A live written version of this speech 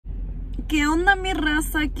¿Qué onda mi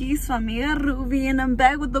raza? Aquí su amiga Ruby and I'm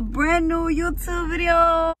back with a brand new YouTube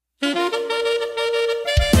video.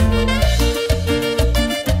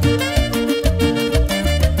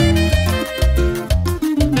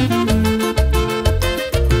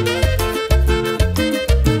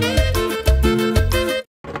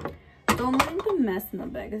 Don't mind the mess in the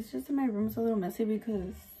bag. It's just that my room's a little messy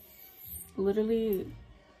because literally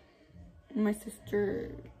my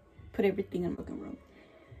sister put everything in the fucking room.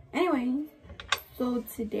 Anyway, so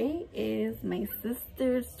today is my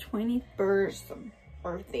sister's 21st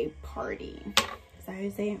birthday party. Is that how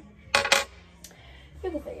you say it?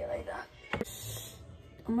 You can say it like that.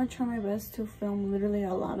 I'm gonna try my best to film literally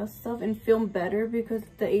a lot of stuff and film better because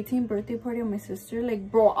the 18th birthday party of my sister,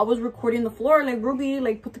 like, bro, I was recording the floor, like, Ruby,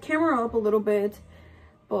 like, put the camera up a little bit.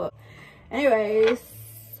 But anyways,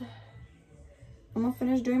 I'm gonna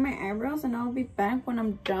finish doing my eyebrows and I'll be back when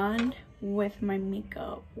I'm done with my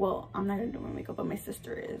makeup. Well, I'm not gonna do my makeup, but my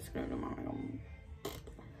sister is gonna do my makeup.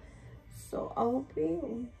 So I'll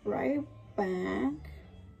be right back.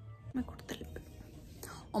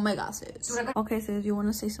 Oh my god, sis. Okay, sis, you want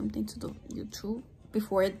to say something to the YouTube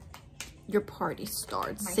before your party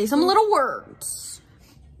starts? Say some little words.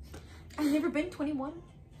 I've never been 21.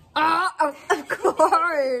 Ah, of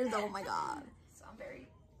course. Oh my god. So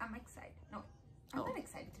I'm excited. No, I'm not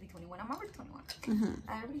excited to be 21. I'm already 21.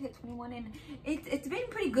 I already hit 21 and it's been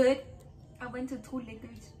pretty good. I went to 2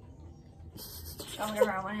 liquors. So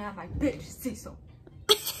whenever I want to have my bitch say so.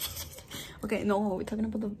 Okay, no, we're talking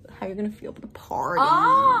about how you're gonna feel about the party. Oh,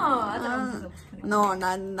 I thought it was 21. No,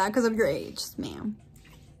 not because of your age, ma'am.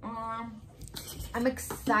 I'm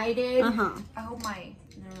excited. I hope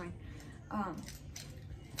never mind.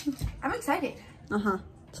 I'm excited.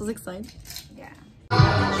 So excited. Yeah.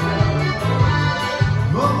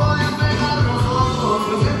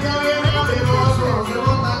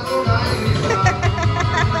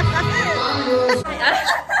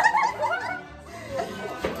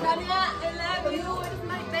 Tania, I love you. Eres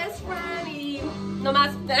my best friend. Y no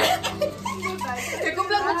más. Que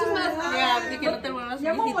cumplas muchos más. Ya, y que no te vuelvas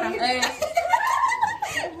viejita.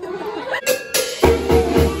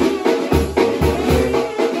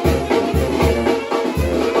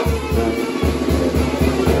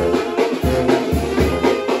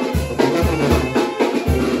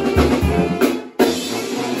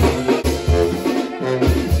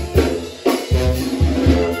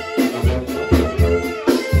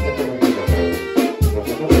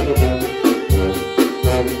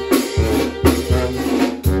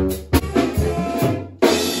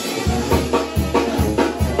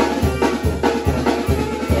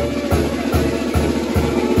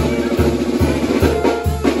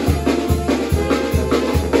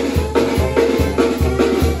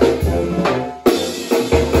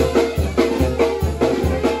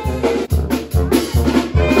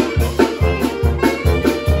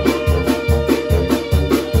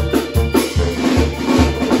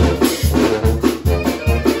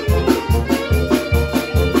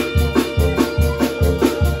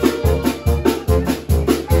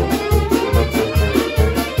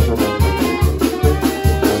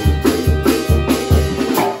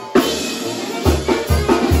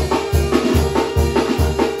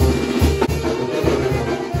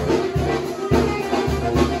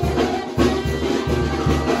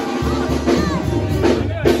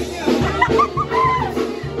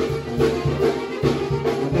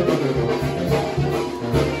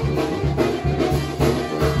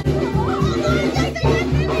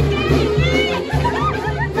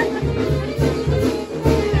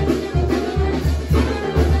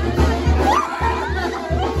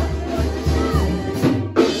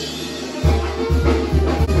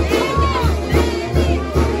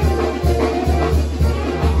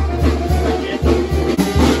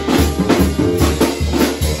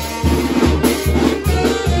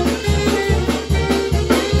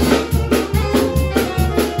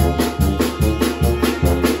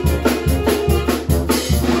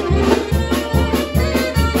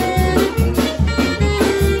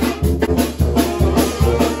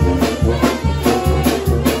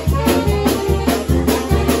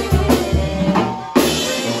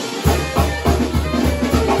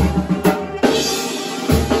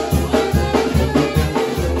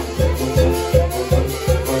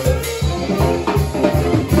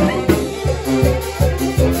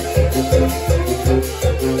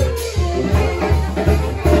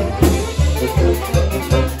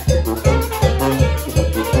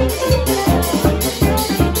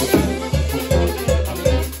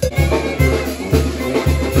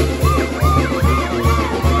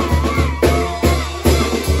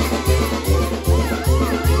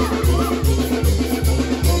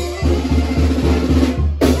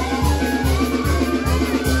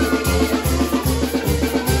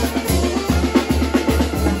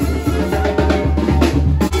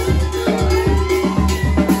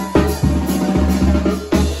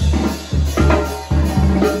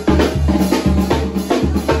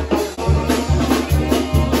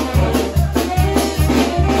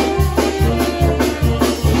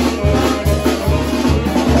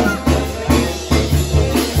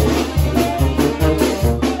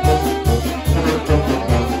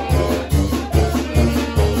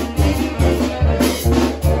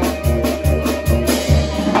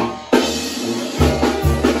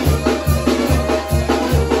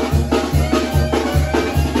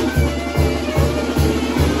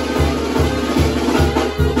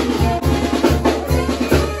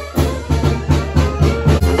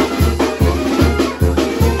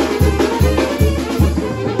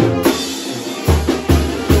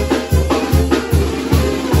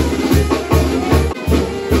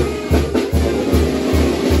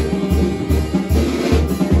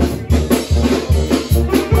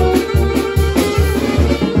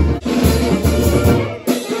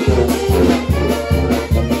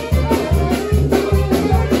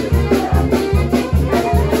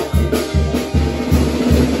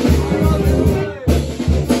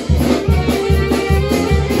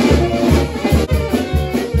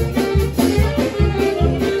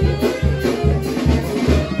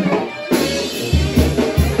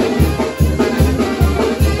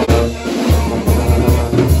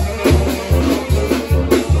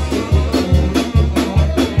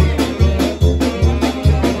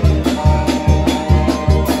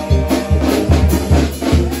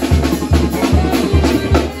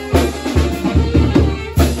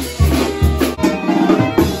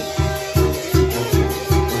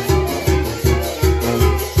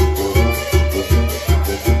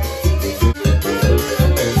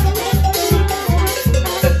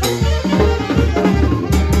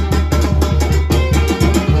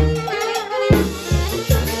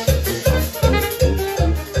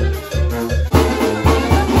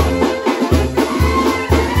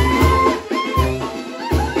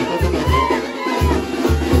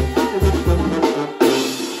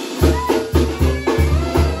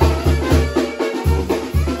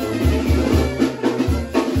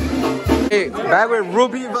 Back with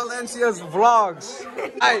Ruby Valencia's vlogs.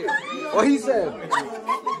 Hey, what he said.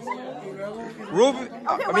 Ruby,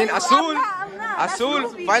 Azul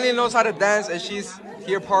finally knows how to dance and she's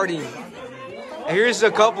here partying. And here's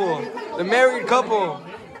the couple, the married couple.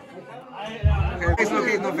 Okay, face, no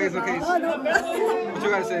case, no face, no case. What you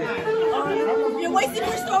gotta say? You're wasting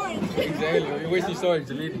your storage. Exactly, you're wasting storage,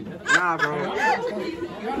 delete it. Nah, bro.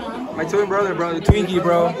 My twin brother, bro, the Twinkie,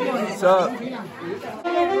 bro. What's up?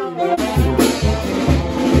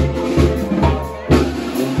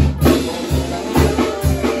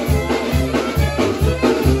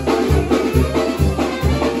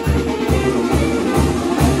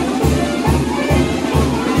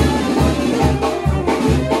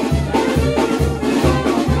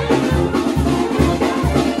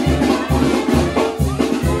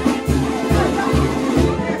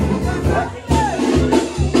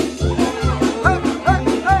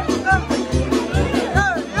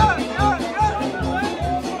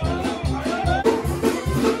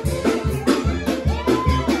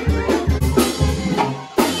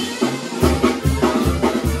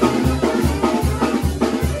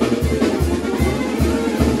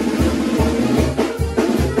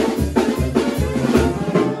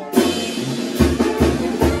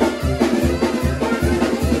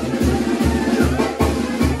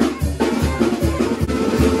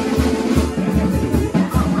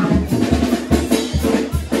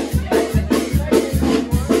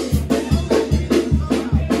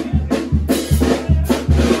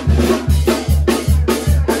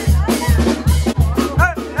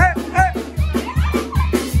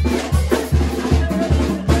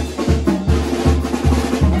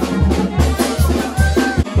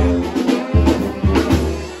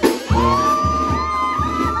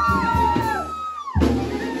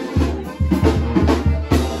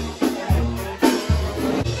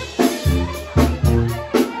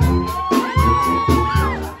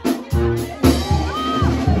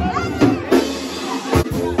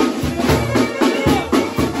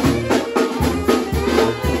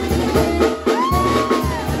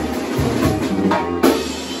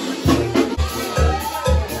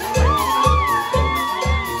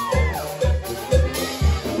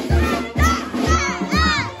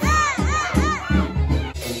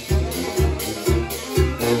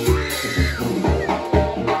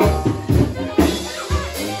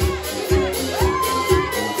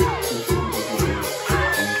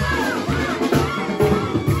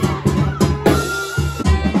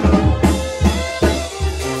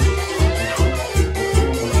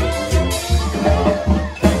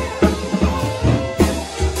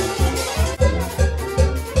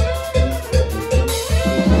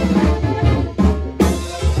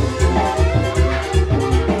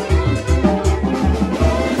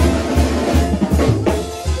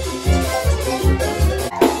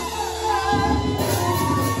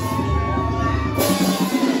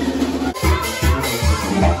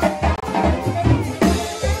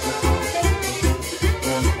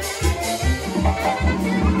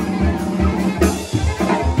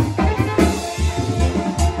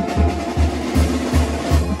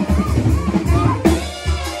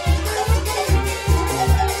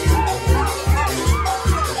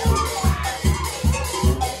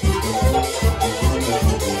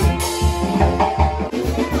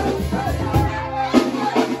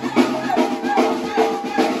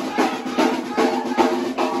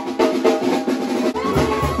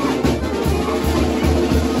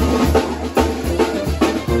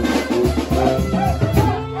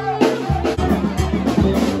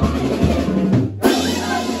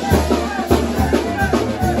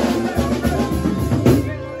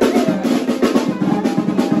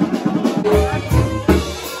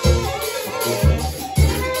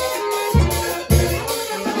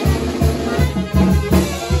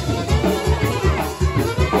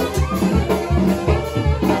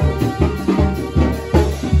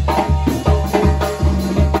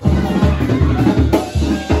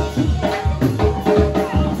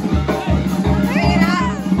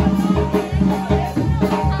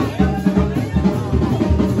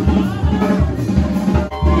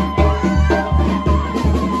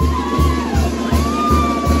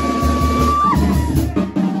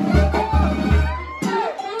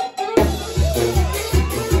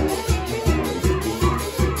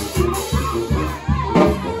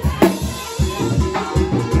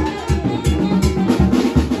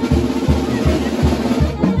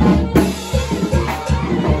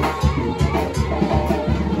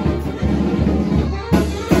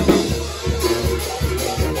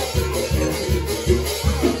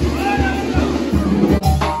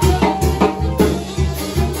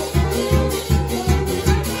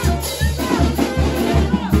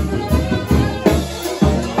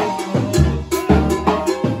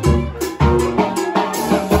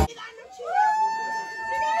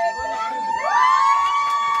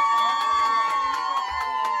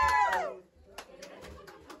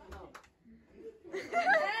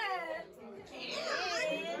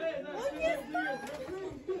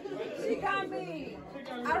 want me.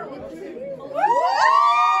 I don't.